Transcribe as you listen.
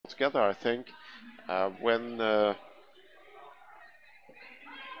altogether, I think.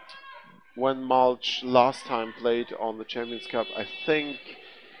 When Malch last time played on the Champions Cup, I think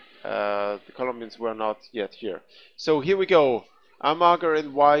the Colombians were not yet here. So here we go. Amager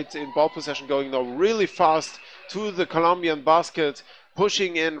in white in ball possession, going now really fast to the Colombian basket,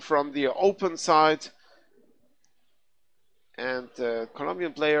 pushing in from the open side. And the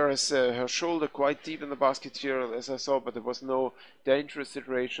Colombian player has her shoulder quite deep in the basket here, as I saw, but there was no dangerous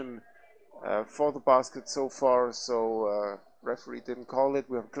situation for the basket so far, so referee didn't call it.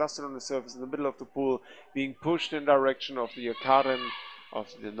 We have a cluster on the surface in the middle of the pool, being pushed in direction of the Akkaren, of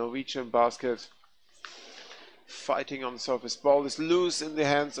the Norwegian basket. Fighting on the surface. Ball is loose in the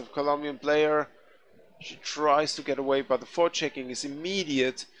hands of Colombian player. She tries to get away, but the forechecking is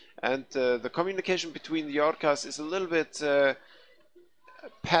immediate, and the communication between the Orcas is a little bit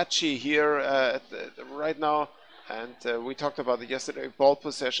patchy here right now. And we talked about it yesterday. Ball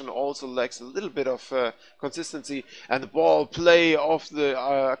possession also lacks a little bit of consistency, and the ball play of the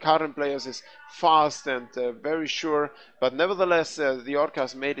Akkaren players is fast and very sure. But nevertheless, the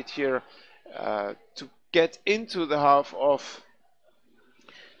Orcas made it here to get into the half of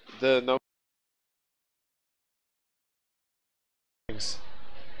the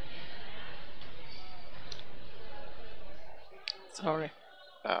Sorry.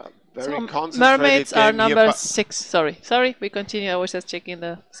 Very So concentrated Mermaids are game number here, 6. Sorry, we continue. I was just checking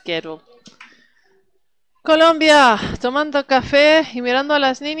the schedule. Colombia, tomando café y mirando a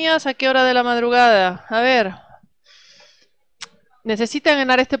las niñas. ¿A qué hora de la madrugada? A ver. Necesitan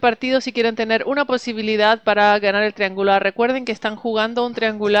ganar este partido si quieren tener una posibilidad para ganar el triangular. Recuerden que están jugando un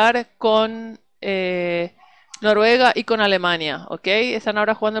triangular con Noruega y con Alemania, ¿ok? Están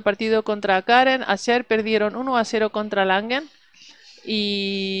ahora jugando el partido contra Akkaren. Ayer perdieron 1-0 contra Langen.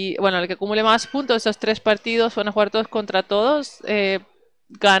 Y bueno, el que acumule más puntos, esos 3 partidos van a jugar todos contra todos.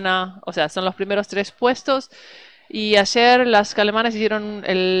 Gana, o sea, son los primeros 3 puestos. Y ayer las alemanas hicieron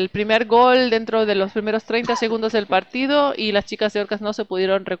el primer gol dentro de los primeros 30 segundos del partido y las chicas de Orcas no se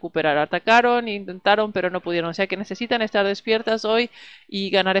pudieron recuperar. Atacaron, intentaron, pero no pudieron. O sea que necesitan estar despiertas hoy y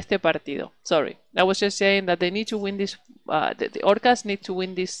ganar este partido. Sorry, I was just saying that they need to win this. The Orcas need to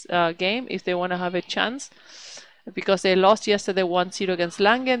win this game if they want to have a chance. Because they lost yesterday 1-0 against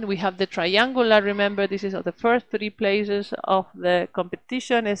Langen. We have the triangular. Remember, this is the first 3 places of the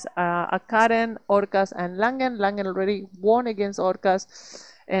competition is Akkaren, Orcas, and Langen. Langen already won against Orcas,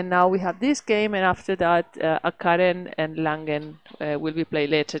 and now we have this game. And after that, Akkaren and Langen will be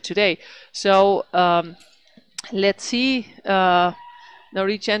played later today. So let's see.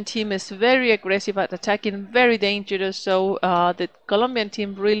 Norwegian team is very aggressive at attacking, very dangerous. So the Colombian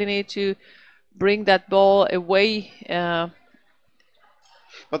team really need to bring that ball away.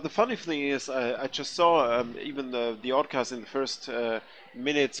 But the funny thing is, I just saw even the Orcas in the first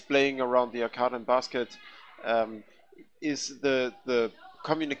minutes playing around the Akkaren basket. Is the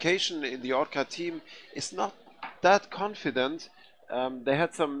communication in the Orca team is not that confident. They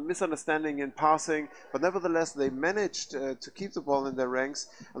had some misunderstanding in passing, but nevertheless they managed to keep the ball in their ranks.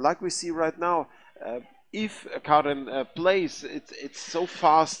 And like we see right now, if Akkaren plays, it's so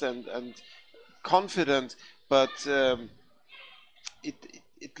fast and confident, but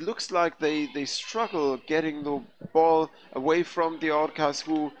it looks like they struggle getting the ball away from the Orcas,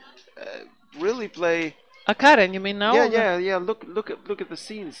 who really play. Akkaren, you mean now? Yeah. Look at the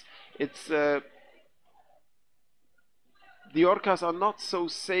scenes. It's the Orcas are not so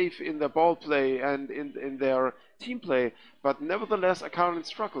safe in their ball play and in their team play, but nevertheless, Akkaren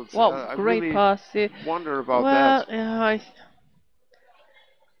struggles. Wow, great I really pass. wonder about that. Yeah,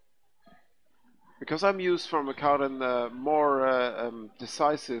 Because I'm used from Akkaren more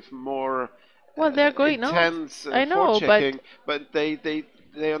decisive, more they're great intense I know, but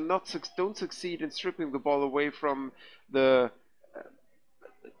they are not don't succeed in stripping the ball away from the.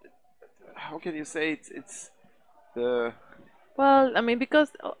 How can you say it's the. Well, I mean,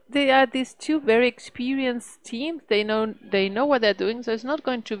 because they are these 2 very experienced teams. They know what they're doing, so it's not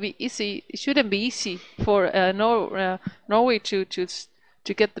going to be easy. It shouldn't be easy for Norway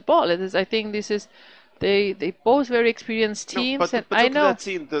to get the ball. I think this is they both very experienced teams. No, but I look know at that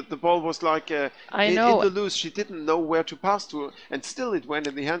scene. The ball was like in the loose. She didn't know where to pass to, and still it went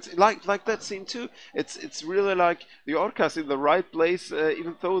in the hands. Like that scene too. It's really like the Orcas in the right place,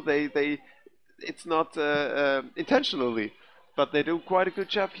 even though it's not intentionally, but they do quite a good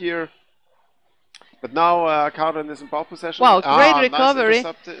job here. But now Akkaren is in ball possession. Wow, great recovery.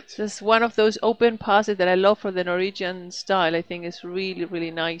 Nice. Just one of those open passes that I love for the Norwegian style. I think is really, really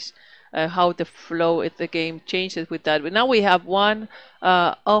nice. how the flow of the game changes with that. But now we have one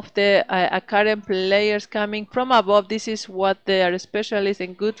of the Akkaren players coming from above. This is what they are specialists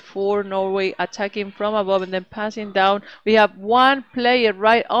and good for Norway, attacking from above and then passing down. We have one player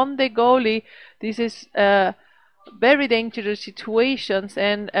right on the goalie. This is very dangerous situations,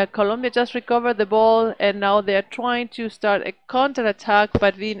 and Colombia just recovered the ball, and now they're trying to start a counter-attack,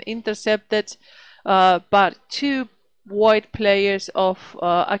 but being intercepted by two white players of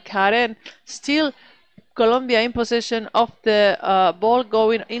Akkaren. Still Colombia in possession of the ball,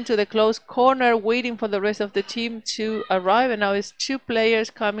 going into the close corner, waiting for the rest of the team to arrive, and now it's two players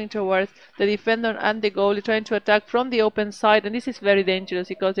coming towards the defender and the goalie, trying to attack from the open side, and this is very dangerous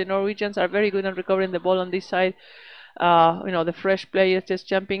because the Norwegians are very good at recovering the ball on this side. The fresh players just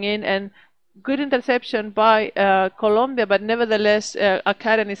jumping in, and good interception by Colombia, but nevertheless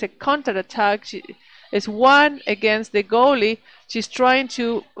Akkaren is a counter-attack. Is one against the goalie. She's trying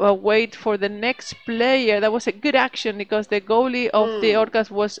to wait for the next player. That was a good action because the goalie of the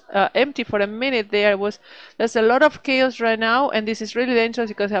Orcas was empty for a minute. There's a lot of chaos right now, and this is really dangerous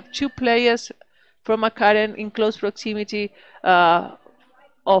because I have two players from Akkaren in close proximity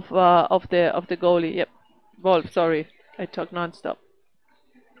of the goalie. Yep, Wolf. Sorry, I talk non-stop.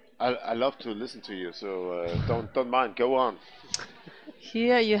 I love to listen to you, so don't mind. Go on.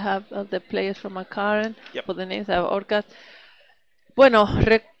 Here you have the players from Akkaren. Yep. For the names of Orcas. Bueno,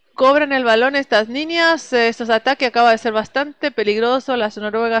 recobran el balón estas niñas. Estos ataques acaba de ser bastante peligroso. Las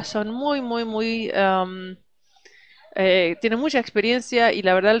noruegas son muy tienen mucha experiencia, y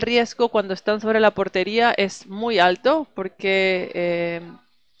la verdad el riesgo cuando están sobre la portería es muy alto porque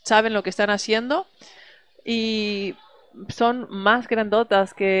saben lo que están haciendo y son más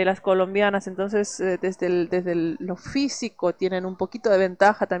grandotas que las colombianas, entonces desde lo físico tienen un poquito de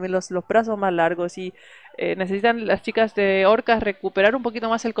ventaja, también los brazos más largos, y necesitan las chicas de Orcas recuperar un poquito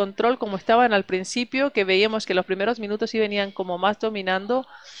más el control como estaban al principio, que veíamos que los primeros minutos sí venían como más dominando,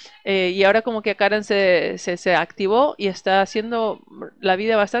 y ahora como que Akkaren se activó y está haciendo la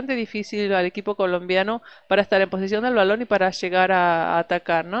vida bastante difícil al equipo colombiano para estar en posesión del balón y para llegar a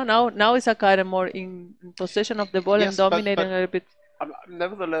atacar, ¿no? Now is Akkaren more in possession of the ball, yes, and dominating a little bit.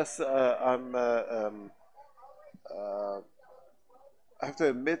 Nevertheless, I have to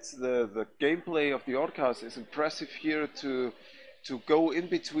admit the gameplay of the Orcas is impressive here to go in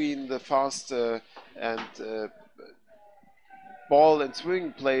between the fast and ball and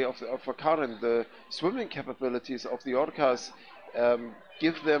swimming play of Akkaren. The swimming capabilities of the Orcas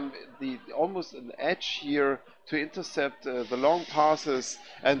give them almost an edge here to intercept the long passes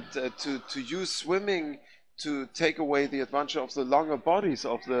and to use swimming to take away the advantage of the longer bodies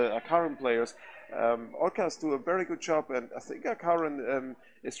of the Akkaren players. Orcas do a very good job, and I think Akkaren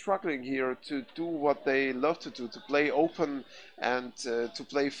is struggling here to do what they love to do, to play open and to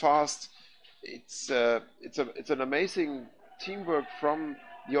play fast. It's an amazing teamwork from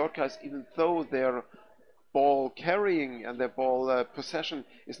the Orcas, even though their ball carrying and their ball possession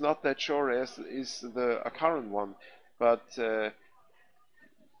is not that sure as is the Akkaren one, but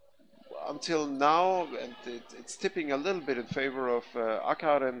until now, and it's tipping a little bit in favor of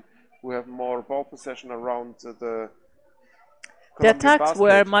Akkaren, who have more ball possession around the attacks basket.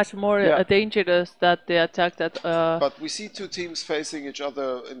 were much more dangerous than the attack that. But we see two teams facing each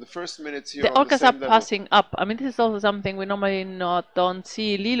other in the first minutes here. The Orcas are level. passing up. I mean, this is also something we normally don't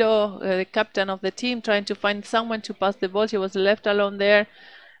see. Lilo, the captain of the team, trying to find someone to pass the ball. She was left alone there,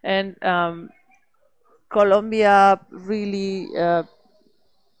 and Colombia really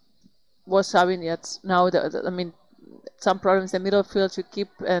was having now. Some problems in the middle field to keep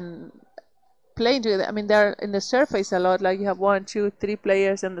and playing together. I mean, they're in the surface a lot. Like you have 1, 2, 3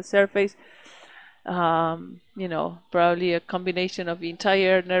 players on the surface. Probably a combination of being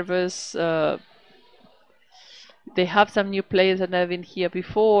tired, nervous. They have some new players that have been here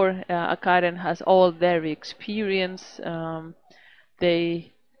before. Akkaren has all their experience.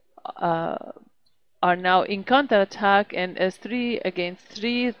 They are now in counter-attack, and as 3 against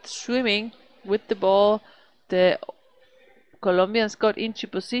 3 swimming with the ball, the Colombians got into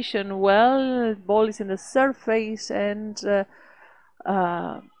position well. Ball is in the surface, and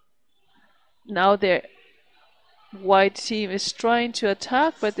now their white team is trying to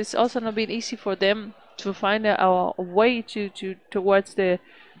attack, but it's also not been easy for them to find a way towards the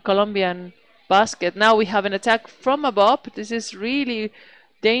Colombian basket. Now we have an attack from above. This is really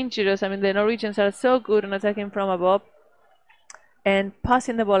dangerous. I mean, the Norwegians are so good on attacking from above and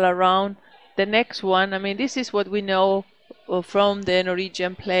passing the ball around. The next one, I mean, this is what we know from the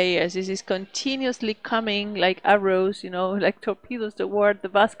Norwegian players. This is continuously coming like arrows, like torpedoes toward the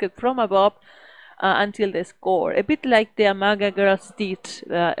basket from above. until the score. A bit like the Amaga girls did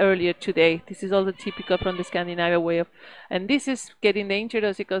earlier today. This is also typical from the Scandinavia way of, and this is getting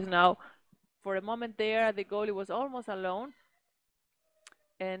dangerous because now, for a moment there, the goalie was almost alone.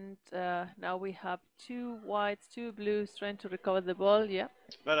 And now we have 2 whites, 2 blues trying to recover the ball. Yeah.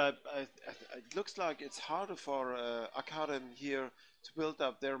 But it looks like it's harder for Akkaren here to build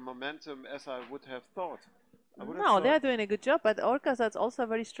up their momentum as I would have thought. No, they're doing a good job, but Orcas is also a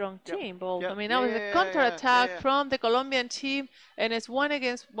very strong team. I mean, now it's a counter-attack from the Colombian team, and it's 1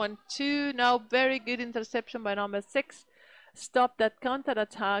 against 1, 2. Now very good interception by number 6. Stop that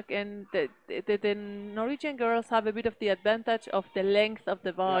counter-attack, and the Norwegian girls have a bit of the advantage of the length of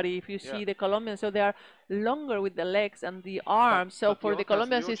the body. If you see the Colombians, so they are longer with the legs and the arms. So for the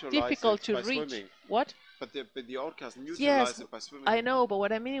Colombians, it's difficult to reach. Swimming. What? But the Orcas neutralize it by swimming. I know, but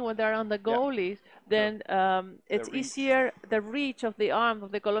what I mean when they're on the goalies, then it's easier the reach of the arm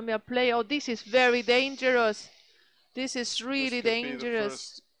of the Colombian player. Oh, this is very dangerous. This is really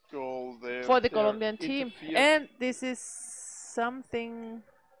dangerous for the Colombian team. And this is something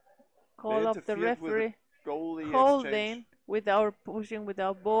call of the referee holding without pushing,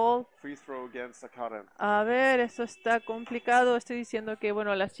 without ball. Free throw against Akkaren. A ver, eso está complicado. Estoy diciendo que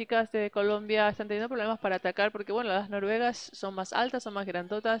bueno, las chicas de Colombia están teniendo problemas para atacar porque bueno, las noruegas son más altas, son más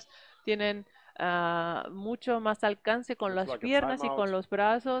grandotas, tienen mucho más alcance con las piernas y con los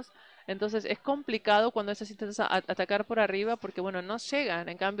brazos. Entonces es complicado cuando esas intentan atacar por arriba porque bueno, no llegan.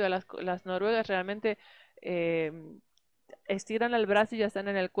 En cambio las noruegas realmente estiran el brazo y ya están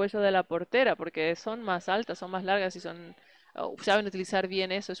en el cuello de la portera porque son más altas, son más largas y saben utilizar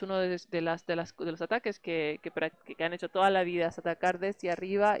bien eso. Es uno de los ataques que han hecho toda la vida, es atacar desde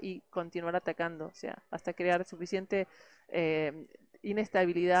arriba y continuar atacando, o sea, hasta crear suficiente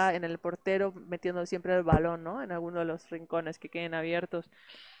inestabilidad en el portero, metiendo siempre el balón, ¿no?, en alguno de los rincones que queden abiertos.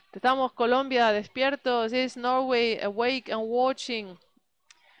 Estamos Colombia despiertos. Is Norway awake and watching?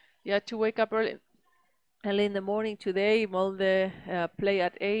 You had to wake up early in the morning today. Molde play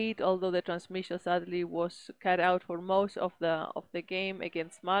at 8, although the transmission sadly was cut out for most of the game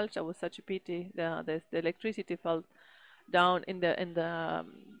against Malta. It was such a pity. The electricity fell down in the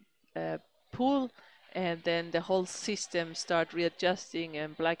pool, and then the whole system started readjusting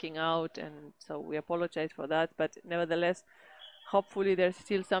and blacking out, and so we apologize for that. But nevertheless, hopefully there's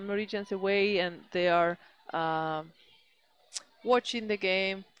still some Norwegians away, and they are watching the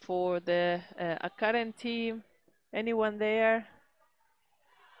game for the Akkaren team. Anyone there?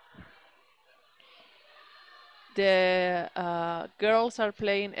 The girls are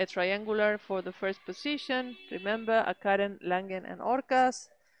playing a triangular for the first position. Remember, Akkaren, Langen, and Orcas.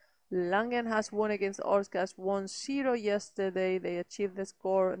 Langen has won against Orcas 1-0 yesterday. They achieved the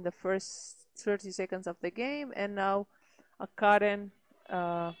score in the first 30 seconds of the game, and now Akkaren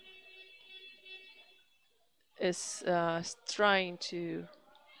is trying to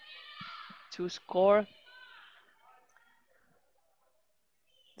score.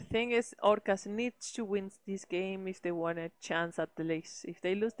 The thing is, Orcas needs to win this game if they want a chance at the least. If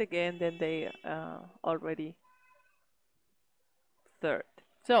they lose again, then they already third.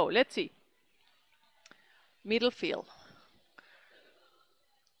 So let's see. Middle field.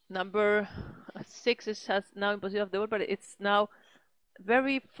 Number 6 has now in possession of the ball, but it's now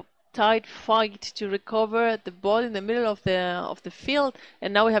very tight fight to recover the ball in the middle of the field,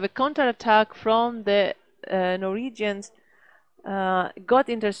 and now we have a counter attack from the Norwegians. Got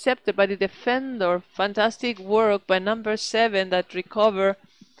intercepted by the defender. Fantastic work by number 7 that recovered.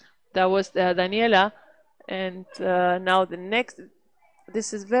 That was Daniela, and now the next.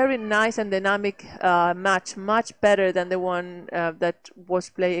 This is very nice and dynamic match, much better than the one that was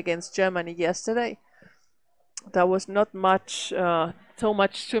played against Germany yesterday. That was not much, so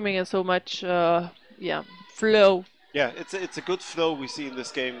much swimming and so much, flow. Yeah, it's a good flow we see in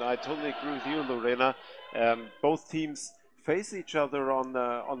this game. I totally agree with you, Lorena. Both teams face each other on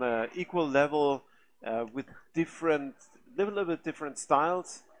a equal level with little bit different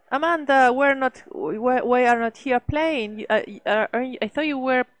styles. Amanda, we are not here playing. I thought you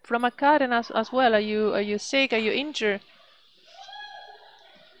were from Akkaren as well. Are you sick? Are you injured?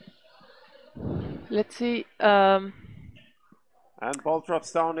 Let's see. And ball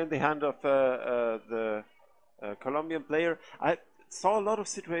drops down in the hand of the Colombian player. I saw a lot of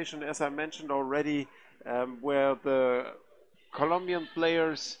situations, as I mentioned already, where the Colombian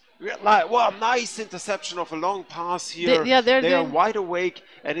players. Like, wow, nice interception of a long pass here. They are wide awake,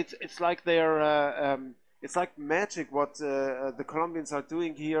 and it's like it's like magic what the Colombians are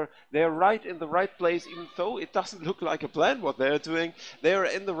doing here. They're right in the right place, even though it doesn't look like a plan what they're doing. They're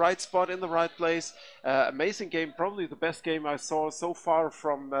in the right spot, in the right place. Amazing game, probably the best game I saw so far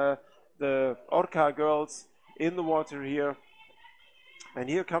from the the Orca girls in the water here. And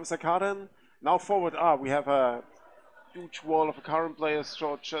here comes Akkaren. Now forward. We have a huge wall of Akkaren players.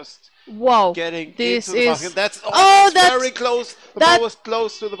 So just getting into the basket. That's very close. The ball was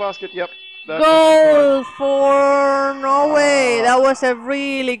close to the basket. Yep. Goal for Norway. That was a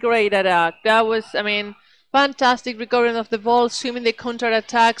really great attack. That was, I mean, fantastic recovering of the ball, swimming the counter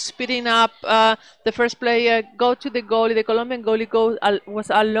attack, speeding up. The first player go to the goalie. The Colombian goalie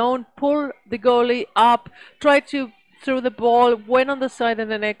was alone, pulled the goalie up, tried to throw the ball, went on the side, and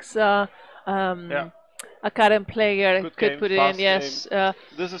the next Akkaren player could put it in. Yes,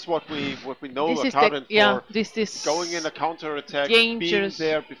 this is what we know Akkaren for. This is going in a counter attack, dangerous. being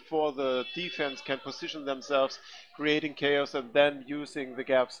there before the defense can position themselves, creating chaos, and then using the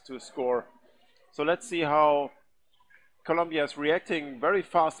gaps to score. So let's see how Colombia is reacting. Very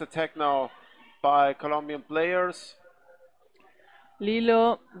fast attack now by Colombian players.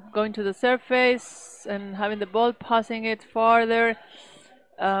 Lilo going to the surface and having the ball, passing it farther.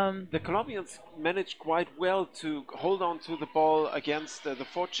 The Colombians managed quite well to hold on to the ball against the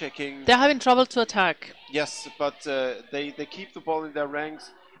forechecking. They're having trouble to attack. Yes, but they keep the ball in their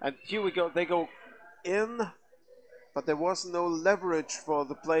ranks. And here we go. They go in, but there was no leverage for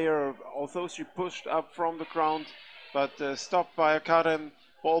the player, although she pushed up from the ground. But stopped by Akkaren.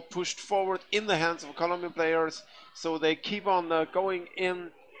 Ball pushed forward in the hands of Colombian players. So they keep on going in.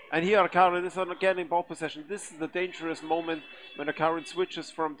 And here Akkaren is again in ball possession. This is the dangerous moment when Akkaren switches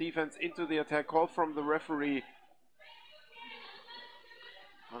from defense into the attack. Call from the referee.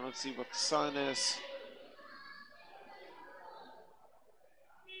 Let's see what the sign is.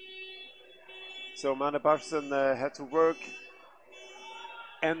 So Amanda Barson had to work.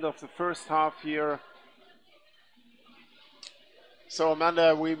 End of the first half here. So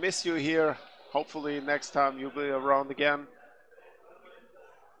Amanda, we miss you here. Hopefully next time you'll be around again.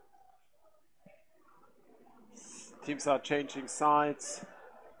 Teams are changing sides.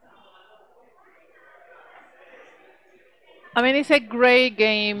 I mean, it's a great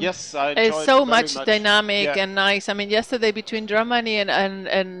game. Yes, I enjoyed it's so very much dynamic and nice. I mean, yesterday between Germany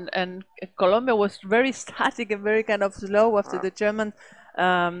and Colombia was very static and very kind of slow after the German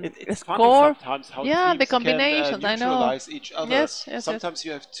it's score. Funny sometimes how the teams combinations, can, I know. neutralize each other. Yes, Sometimes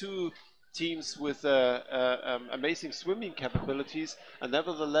you have two teams with amazing swimming capabilities, and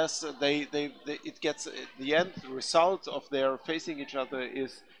nevertheless it gets the end result of their facing each other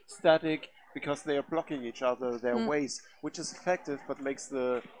is static because they are blocking each other their ways, which is effective but makes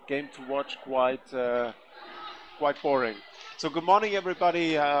the game to watch quite boring. So good morning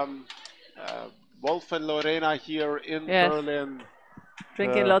everybody. Wolf and Lorena here in Berlin.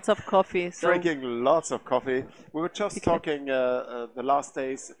 Drinking lots of coffee. Drinking lots of coffee. We were just talking the last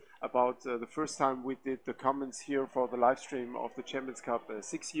days about the first time we did the comments here for the live stream of the Champions Cup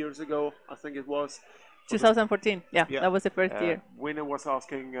 6 years ago, I think it was. 2014, yeah, that was the first year. Winner was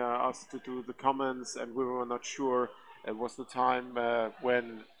asking us to do the comments, and we were not sure. It was the time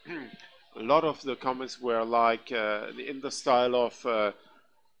when a lot of the comments were like in the style of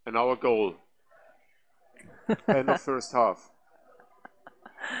an hour goal. End of first half.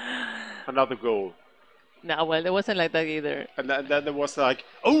 Another goal. No, well, it wasn't like that either. And then there was like,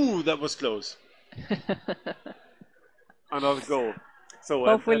 oh, that was close. Another goal. So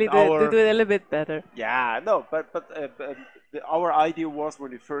hopefully they do it a little bit better. Yeah, no, but our idea was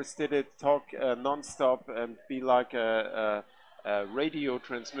when we first did it, talk non-stop and be like a radio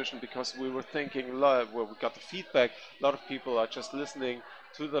transmission, because we were thinking, well, we got the feedback. A lot of people are just listening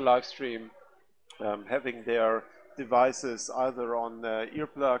to the live stream, having their devices either on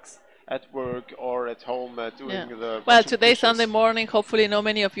earplugs at work or at home doing the... Well, today's Sunday morning. Hopefully not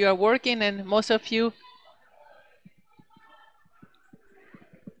many of you are working, and most of you...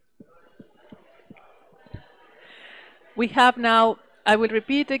 We have now, I will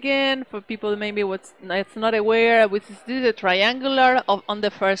repeat again for people maybe it's not aware, this is a triangular on the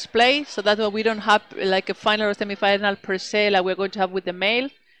first place, so that's why we don't have like a final or semi-final per se like we're going to have with the male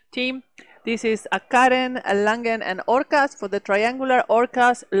team. This is Akkaren, Langen, and Orcas. For the triangular,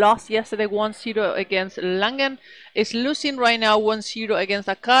 Orcas lost yesterday 1-0 against Langen. Is losing right now 1-0 against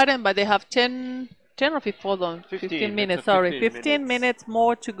Akkaren, but they have 10 or 15 minutes. Sorry, 15 minutes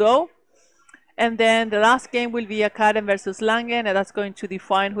more to go. And then the last game will be Akkaren versus Langen, and that's going to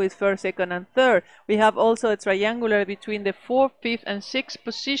define who is first, second, and third. We have also a triangular between the 4th, 5th, and 6th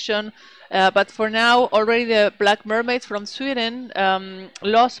position. But for now, already the Black Mermaids from Sweden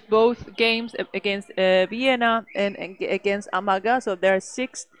lost both games against Vienna and against Amaga. So they're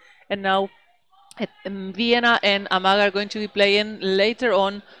 6th, and now Vienna and Amaga are going to be playing later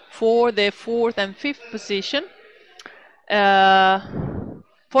on for the 4th and 5th position.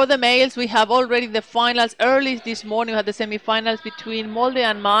 For the males, we have already the finals. Early this morning, we had the semifinals between Molde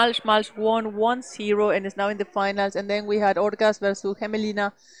and Malch. Malch won 1-0 and is now in the finals. And then we had Orcas versus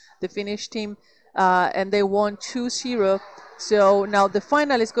Gemelina, the Finnish team, and they won 2-0. So now the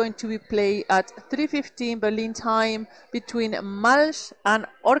final is going to be played at 3:15 Berlin time between Malch and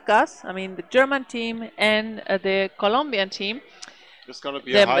Orcas, I mean the German team, and the Colombian team. It's going to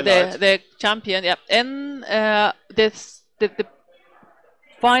be a highlight. The champion, yeah. And the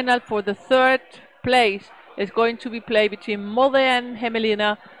final for the third place is going to be played between Molde and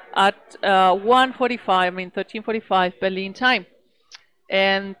Gemelina at 13:45 Berlin time.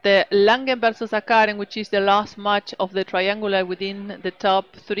 And the Langen versus Akkaren, which is the last match of the triangular within the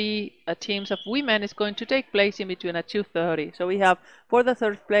top 3 teams of women, is going to take place in between at 2:30. So we have for the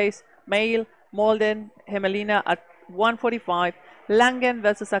third place, male, Molde, Gemelina at 1:45, Langen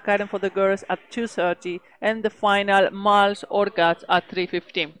versus Akkaren for the girls at 2:30, and the final, Malch Orcas at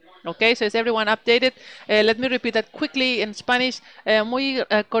 3:15. Okay, so is everyone updated? Let me repeat that quickly in Spanish. Muy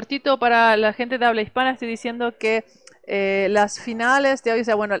cortito para la gente de habla hispana. Estoy diciendo que las finales de hoy, o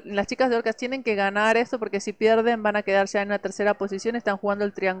sea, bueno, las chicas de Orcas tienen que ganar esto porque si pierden van a quedarse en una tercera posición. Están jugando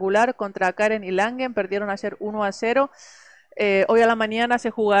el triangular contra Akkaren y Langen. Perdieron ayer 1-0. Hoy a la mañana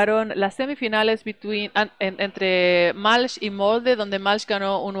se jugaron las semifinales entre Malch y Molde, donde Malch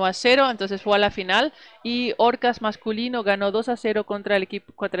ganó 1-0, entonces fue a la final, y Orcas masculino ganó 2-0 contra el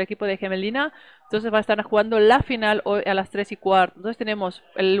equipo de Gemelina. Entonces va a estar jugando la final hoy a las 3:15. Entonces tenemos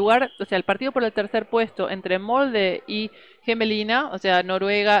el lugar, o sea, el partido por el tercer puesto entre Molde y Gemelina, o sea,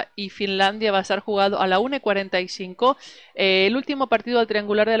 Noruega y Finlandia, va a estar jugado a la 1:45. El último partido del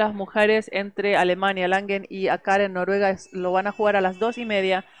triangular de las mujeres entre Alemania, Langen y Akkaren, Noruega, lo van a jugar a las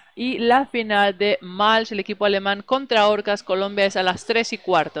 2:30. Y la final de Malch, el equipo alemán, contra Orcas, Colombia, es a las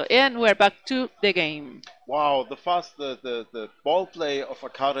 3:15. And we're back to the game. Wow, the ball play of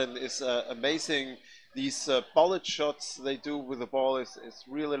Akkaren is amazing. These bullet shots they do with the ball is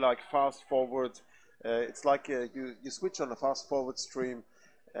really like fast forward. It's like you switch on a fast forward stream,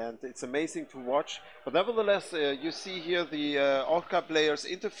 and it's amazing to watch. But nevertheless, you see here the Orca players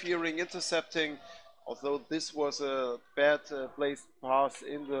intercepting. Although this was a bad placed pass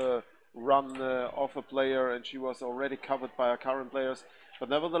in the run of a player, and she was already covered by our current players. But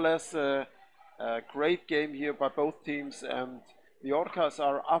nevertheless, a great game here by both teams, and the Orcas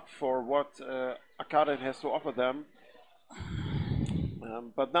are up for what Akkaren has to offer them.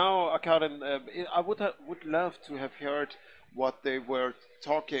 But now Akkaren, I would love to have heard what they were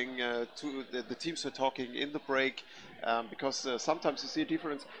talking to the teams were talking in the break, because sometimes you see a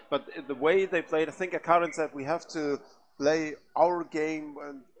difference. But the way they played, I think Akkaren said we have to play our game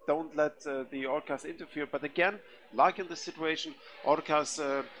and don't let the Orcas interfere. But again, like in this situation, Orcas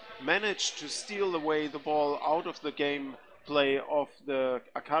managed to steal away the ball out of the game play of the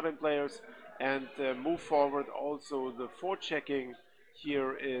Akkaren players and move forward. Also, the forechecking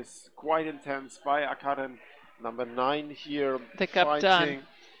here is quite intense by Akkaren. Number 9 here, the captain,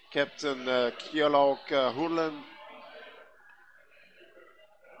 Kjelaug Hurlen.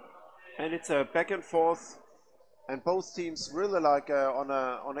 And it's a back and forth, and both teams really like on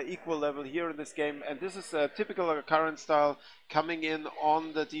an equal level here in this game. And this is a typical Akkaren style, coming in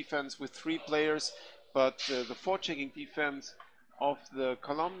on the defense with 3 players, but the forechecking defense of the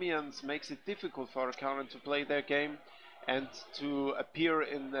Colombians makes it difficult for Akkaren to play their game and to appear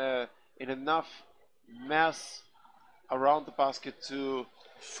in enough mass around the basket to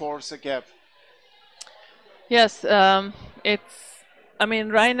force a gap. Yes, I mean,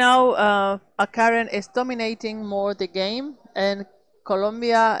 right now Akkaren is dominating more the game, and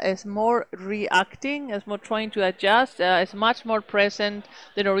Colombia is more reacting, is more trying to adjust, is much more present,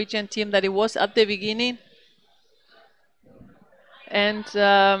 the Norwegian team, that it was at the beginning. And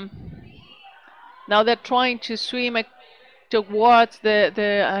now they're trying to swim towards the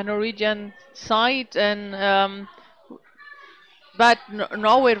Norwegian side, and but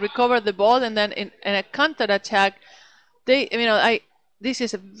Norway recovered the ball, and then in a counter attack, this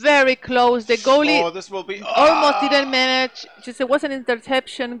is very close. The goalie this will be almost didn't manage. It was an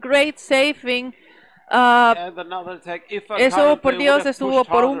interception. Great saving. And another attack. Eso, por Dios, estuvo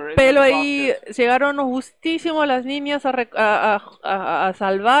por un pelo ahí. Llegaron justísimo las niñas a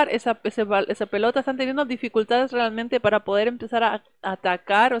salvar esa pelota. Están teniendo dificultades realmente para poder empezar a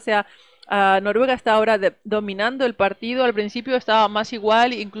atacar. O sea, Noruega está ahora dominando el partido. Al principio estaba más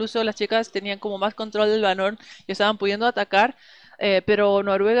igual, incluso las chicas tenían como más control del balón y estaban pudiendo atacar. Pero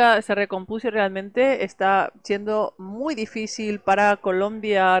Noruega se recompuso y realmente está siendo muy difícil para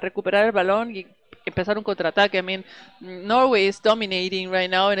Colombia recuperar el balón y empezar un contraataque. I mean, Norway is dominating right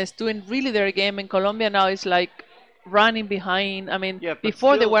now and is doing really their game, and Colombia now is like running behind. I mean, Yeah, but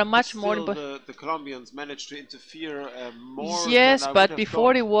before they still, were much more. the Colombians managed to interfere more Yes, than I would but have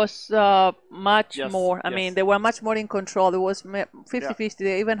before thought. it was much Yes, more. I yes. mean, they were much more in control. It was 50-50.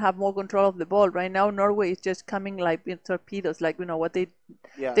 They even have more control of the ball. Right now, Norway is just coming like in torpedoes, like what they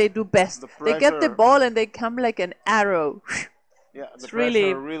do best. They get the ball and they come like an arrow. Yeah, the It's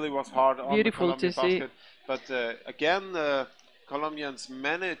pressure really was hard on the beautiful to Colombian see. basket. But again, the Colombians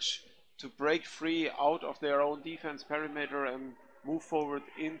manage to break free out of their own defense perimeter and move forward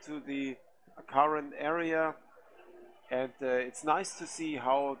into the Akkaren area. And it's nice to see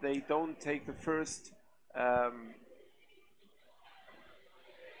how they don't take the first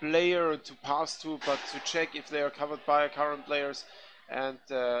player to pass to, but to check if they are covered by Akkaren players. And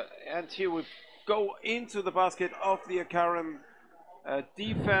here we go into the basket of the Akkaren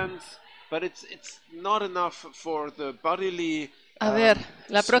defense, but it's not enough for the bodily. A ver,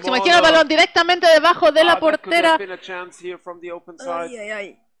 la próxima. Quiero el balón directamente debajo de la portera. That could have been a chance here from the open side.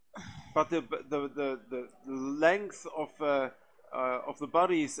 But the length of the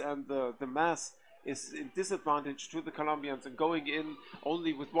bodies and the mass is in disadvantage to the Colombians, and going in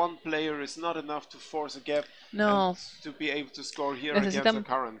only with one player is not enough to force a gap and to be able to score here against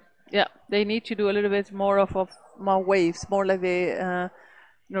Akkaren. Yeah, they need to do a little bit more of more waves, more like the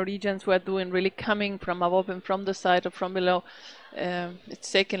Norwegians were doing, really coming from above and from the side or from below.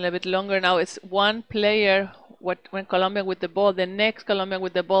 It's taking a little bit longer now. It's one player when Colombia with the ball, the next Colombian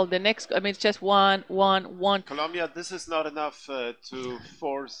with the ball, the next. I mean, it's just one. Colombia, this is not enough to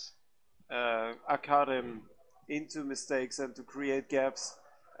force Akkaren into mistakes and to create gaps.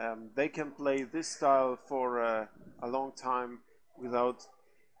 They can play this style for a long time without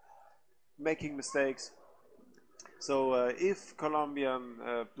making mistakes. So if Colombian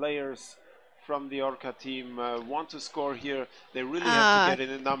players from the Orca team want to score here, they really have to get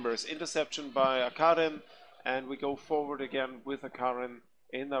it in numbers. Interception by Akkaren, and we go forward again with Akkaren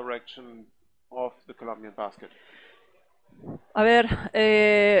in direction of the Colombian basket. A ver,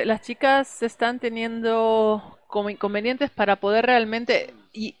 las chicas están teniendo como inconvenientes para poder realmente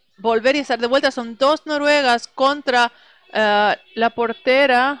volver y estar de vuelta. Son dos noruegas contra la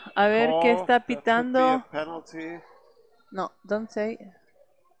portera. A ver qué está pitando. No, don't say.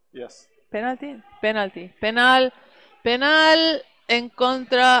 Yes. Penalty. Penal en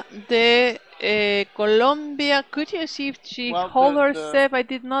contra de Colombia. Could you see if she hold herself? I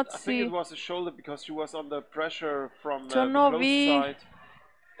did not see. I think it was a shoulder because she was under pressure from Yo the no close vi. side,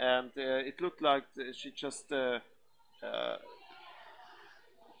 and it looked like she just had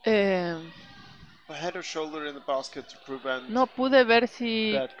her shoulder in the basket to prevent. No pude ver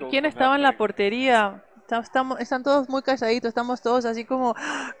si quién estaba en la portería. Están todos muy calladitos, estamos todos así como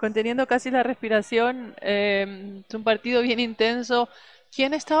conteniendo casi la respiración. Es un partido bien intenso.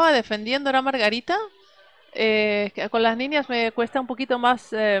 ¿Quién estaba defendiendo? ¿Era Margarita? Con las niñas me cuesta un poquito más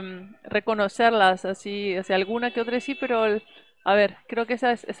reconocerlas, así, o sea, alguna que otra sí, pero a ver, creo que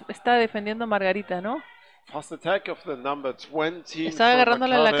esa está defendiendo Margarita, ¿no? Fast attack of the number 20. Está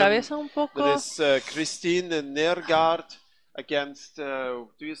agarrándole la cabeza un poco. That is Christine Nergard against. Do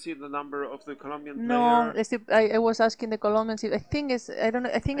you see the number of the Colombian player? No, I was asking the Colombians. I think it's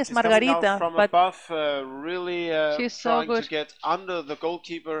it's Margarita. From but above, really she's trying so good to get under the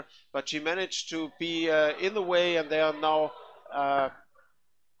goalkeeper, but she managed to be in the way, and they are now.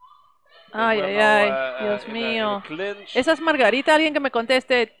 Dios mío. Esa es Margarita, alguien que me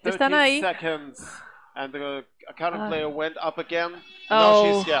conteste. ¿Están ahí? Seconds. And the Akkaren player went up again.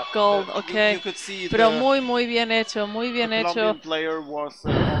 Oh, goal, okay. You could see pero muy bien hecho, muy bien hecho. The Colombian player was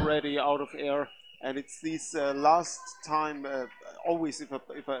already out of air, and it's this last time. Always, if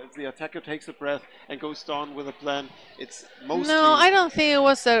the attacker takes a breath and goes down with a plan, it's mostly. No, I don't think it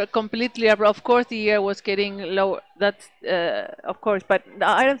was completely. Of course, the air was getting low. That's of course, but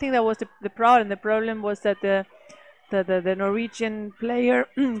I don't think that was the problem. The problem was that the Norwegian player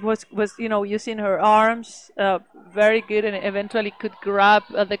was using her arms very good, and eventually could grab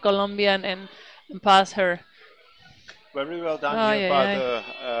the Colombian and pass her. Very well done here by the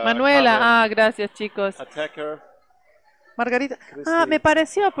Manuela. Gracias, chicos. Attacker. Margarita. Me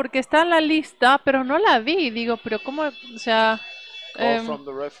pareció porque está en la lista, pero no la vi. Digo, pero cómo, o sea. Call from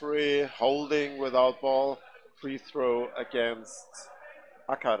the referee, holding without ball, free throw against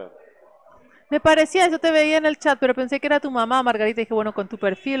Akkaren. Me parecía, yo te veía en el chat, pero pensé que era tu mamá, Margarita. Dije, bueno, con tu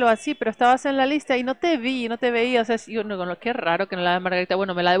perfil o así, pero estabas en la lista y no te vi, no te veía. O sea, qué raro que no la de Margarita.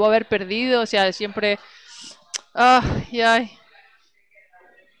 Bueno, me la debo haber perdido, o sea, siempre.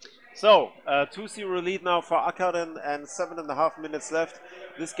 So, 2-0 lead now for Akkaren and 7.5 minutes left.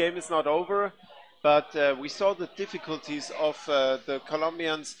 This game is not over. But we saw the difficulties of the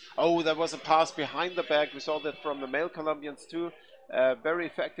Colombians. Oh, there was a pass behind the back. We saw that from the male Colombians too. Very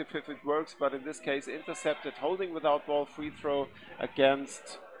effective if it works, but in this case intercepted, holding without ball, free throw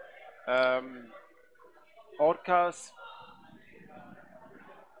against Orcas.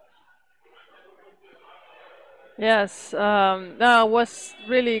 Yes, that was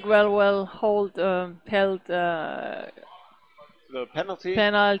really well held. The penalty.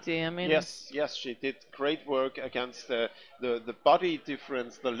 Penalty. I mean, yes, she did great work against the body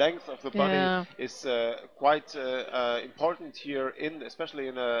difference. The length of the body is quite important here, especially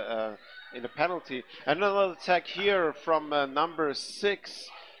in a penalty. Another attack here from number 6,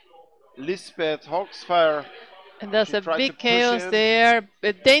 Lisbeth Hogsfire. And there's a big chaos there.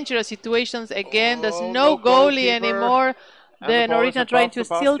 Dangerous situations again. There's no goalie goalkeeper anymore. The Norwegian trying to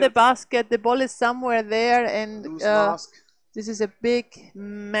steal the basket. The ball is somewhere there, and this is a big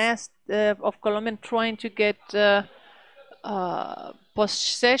mess of Colombian trying to get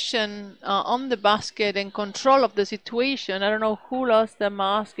possession on the basket and control of the situation. I don't know who lost the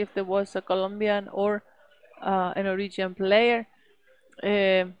mask, if there was a Colombian or a Norwegian player.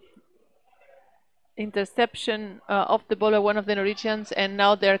 Interception of the ball by one of the Norwegians, and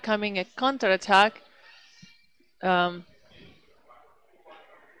now they're coming a counterattack.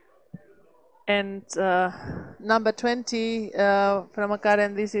 And number 20 from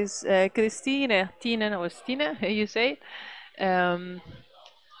Akkaren, this is Stine, you say,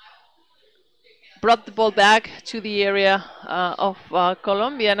 brought the ball back to the area of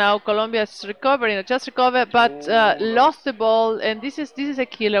Colombia. Now Colombia is recovering, just recovered, but lost the ball, and this is a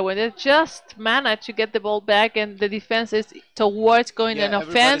killer when they just managed to get the ball back, and the defense is towards going an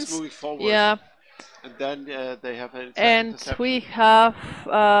offense. Yeah. And then they have an and we have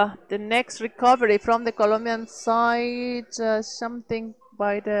the next recovery from the Colombian side. Something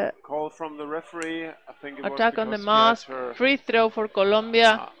by the call from the referee. I think it attack was on the mask. Free throw for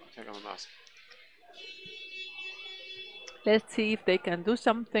Colombia. Attack on the mask. Let's see if they can do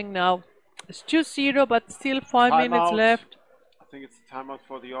something now. It's 2-0, but still 5 minutes left. I think it's a timeout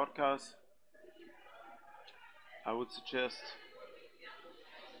for the Orcas. I would suggest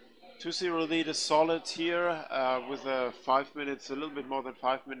 2-0 lead is solid here with 5 minutes, a little bit more than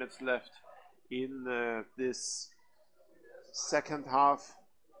 5 minutes left in this second half.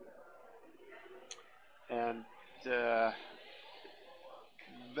 And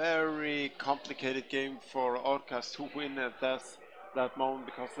very complicated game for Orcas to win at that moment,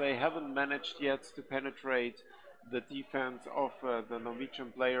 because they haven't managed yet to penetrate the defense of the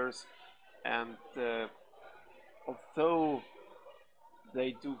Norwegian players. And although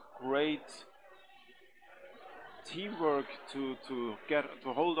they do great teamwork to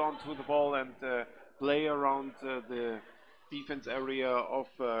hold on to the ball and play around the defense area of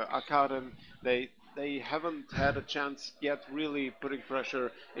Akkaren, they haven't had a chance yet really putting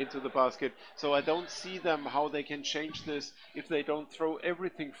pressure into the basket. So I don't see them how they can change this if they don't throw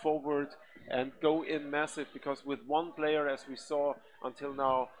everything forward and go in massive, because with one player, as we saw until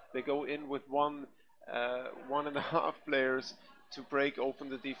now, they go in with one and a half players to break open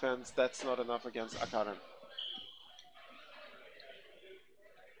the defense. That's not enough against Akkaren.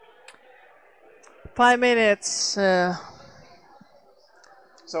 5 minutes.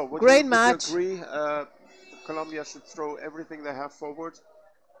 So would great you match. Agree Colombia should throw everything they have forward?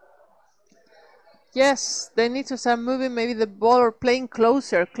 Yes, they need to start moving maybe the ball or playing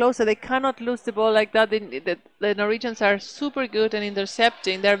closer. They cannot lose the ball like that. The Norwegians are super good at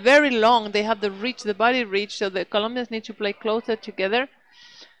intercepting. They're very long. They have the reach, the body reach. So the Colombians need to play closer together,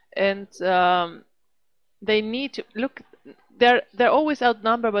 and they need to look. They're always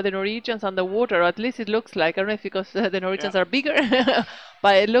outnumbered by the Norwegians on the water, or at least it looks like. I don't know if because the Norwegians are bigger,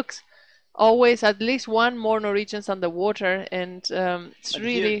 but it looks always at least one more Norwegians on the water, and it's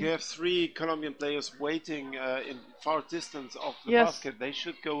really. Here you have 3 Colombian players waiting in far distance of the basket. They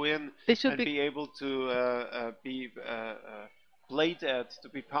should go in and be able to be played at, to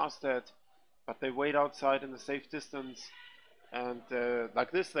be passed at, but they wait outside in a safe distance. And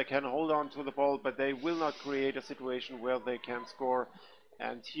like this, they can hold on to the ball, but they will not create a situation where they can score.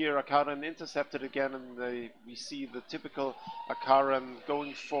 And here Akkaren intercepted again, and we see the typical Akkaren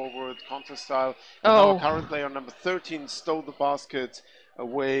going forward, counter style. Now Akkaren player number 13 stole the basket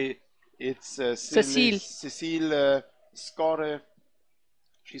away. It's Cecile Score.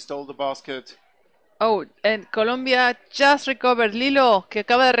 She stole the basket. Oh, and Colombia just recovered. Lilo, que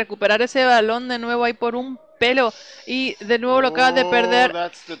acaba de recuperar ese balón de nuevo ahí por un pelo, y de nuevo lo acaba de perder.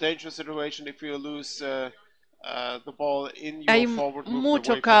 That's the dangerous situation if you lose the ball in your Hay forward movement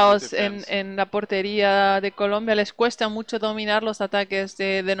mucho away from the caos defense. en la portería de Colombia. Les cuesta mucho dominar los ataques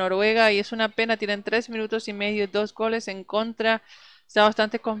de Noruega y es una pena. Tienen 3 minutos y medio, 2 goles en contra. Está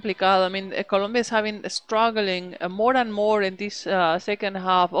bastante complicado. I mean, Colombia is having struggling more and more in this second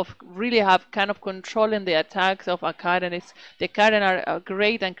half of really have kind of control in the attacks of Akkaren. The Akkaren are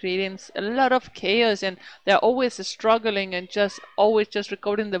great and creating a lot of chaos, and they're always struggling and always just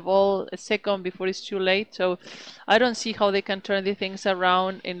recovering the ball a second before it's too late. So I don't see how they can turn the things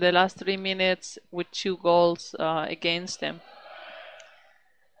around in the last 3 minutes with 2 goals against them.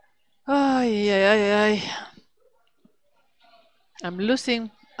 Ay, ay, ay, ay. I'm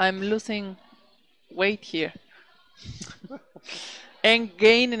losing weight here. And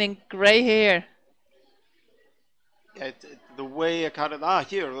gaining in gray hair. The way Akkaren,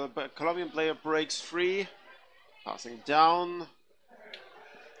 here, the Colombian player breaks free, passing down,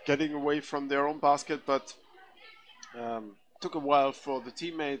 getting away from their own basket, but took a while for the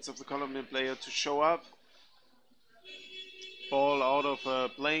teammates of the Colombian player to show up. Ball out of a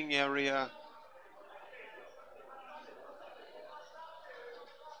playing area.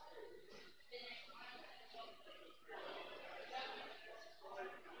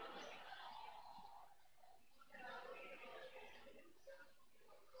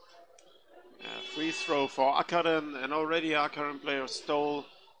 Free throw for Akkaren, and already Akkaren player stole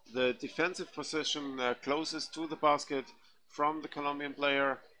the defensive position closest to the basket from the Colombian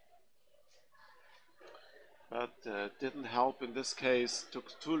player, but didn't help in this case.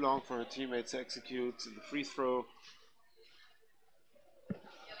 Took too long for her teammates to execute the free throw.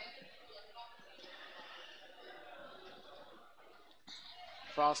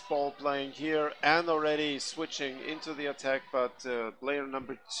 Fast ball playing here and already switching into the attack, but player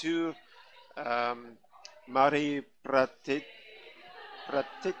number 2, Mari Pratetaj,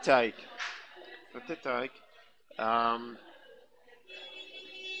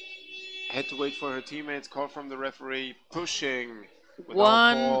 had to wait for her teammates. Call from the referee, pushing without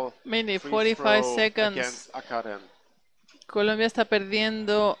 1 ball. minute, Free 45 throw seconds. against Akkaren. Colombia está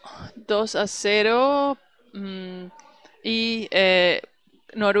perdiendo 2-0 y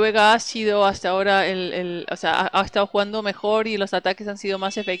Noruega ha sido hasta ahora o sea, ha estado jugando mejor y los ataques han sido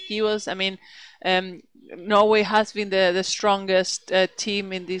más efectivos. I mean, Norway has been the strongest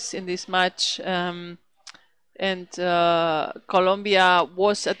team in this match. And Colombia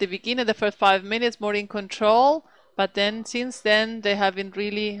was at the beginning, the first 5 minutes, more in control, but then since then they have been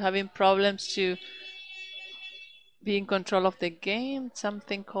really having problems to be in control of the game.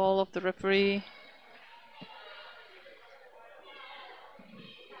 Something call of the referee.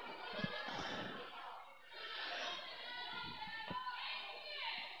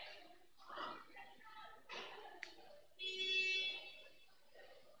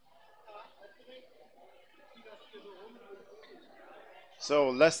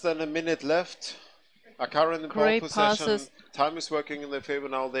 So less than a minute left. Akkaren in ball possession. Passes. Time is working in their favor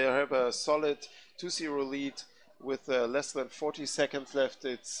now. They have a solid 2-0 lead with less than 40 seconds left.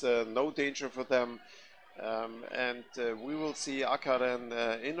 It's no danger for them. And we will see Akkaren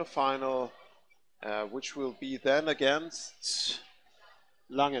in the final, which will be then against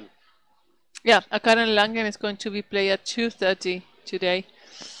Langen. Yeah, Akkaren Langen is going to be played at 2:30 today.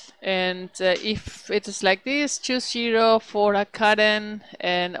 And if it is like this, 2-0 for Akkaren,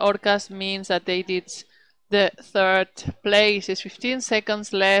 and Orcas means that they did the third place. It's 15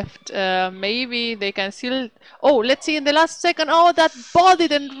 seconds left. Maybe they can still... Oh, let's see in the last second. Oh, that ball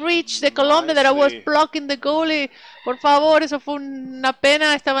didn't reach the Colombia that I was blocking the goalie. Por favor, eso fue una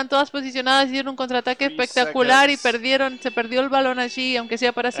pena. Estaban todas posicionadas, hicieron un contraataque espectacular y se perdió el balón allí, aunque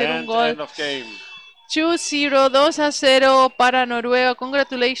sea para hacer un gol. End of game. 2-0, 2-0 para Noruega.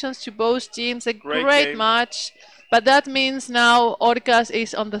 Congratulations to both teams. A great match. But that means now Orcas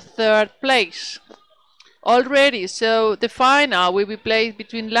is on the third place already. So the final will be played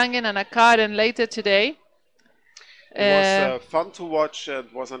between Langen and Akkaren later today. It was fun to watch.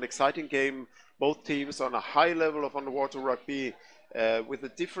 It was an exciting game. Both teams on a high level of underwater rugby with the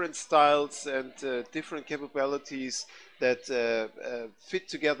different styles and different capabilities that fit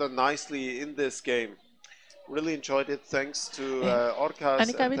together nicely in this game. Really enjoyed it. Thanks to Orcas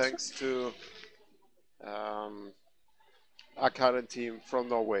and thanks to Akkaren team from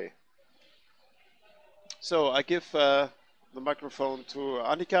Norway. So I give the microphone to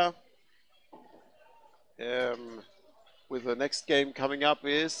Annika. With the next game coming up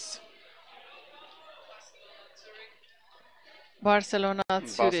is Barcelona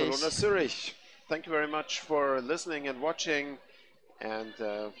Zurich. Thank you very much for listening and watching, and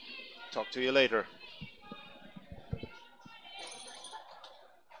talk to you later.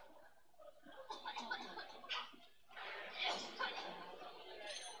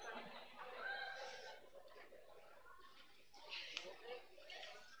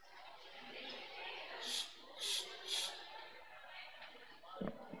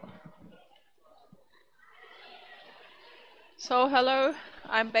 So hello,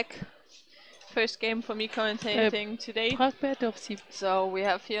 I'm back. First game for me commentating today. So we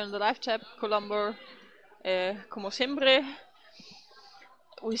have here in the live chat Colombo, como siempre.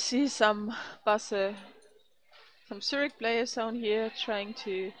 We see some Zurich players down here trying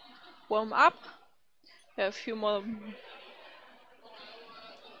to warm up. We have a few more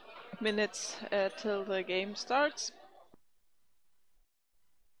minutes till the game starts.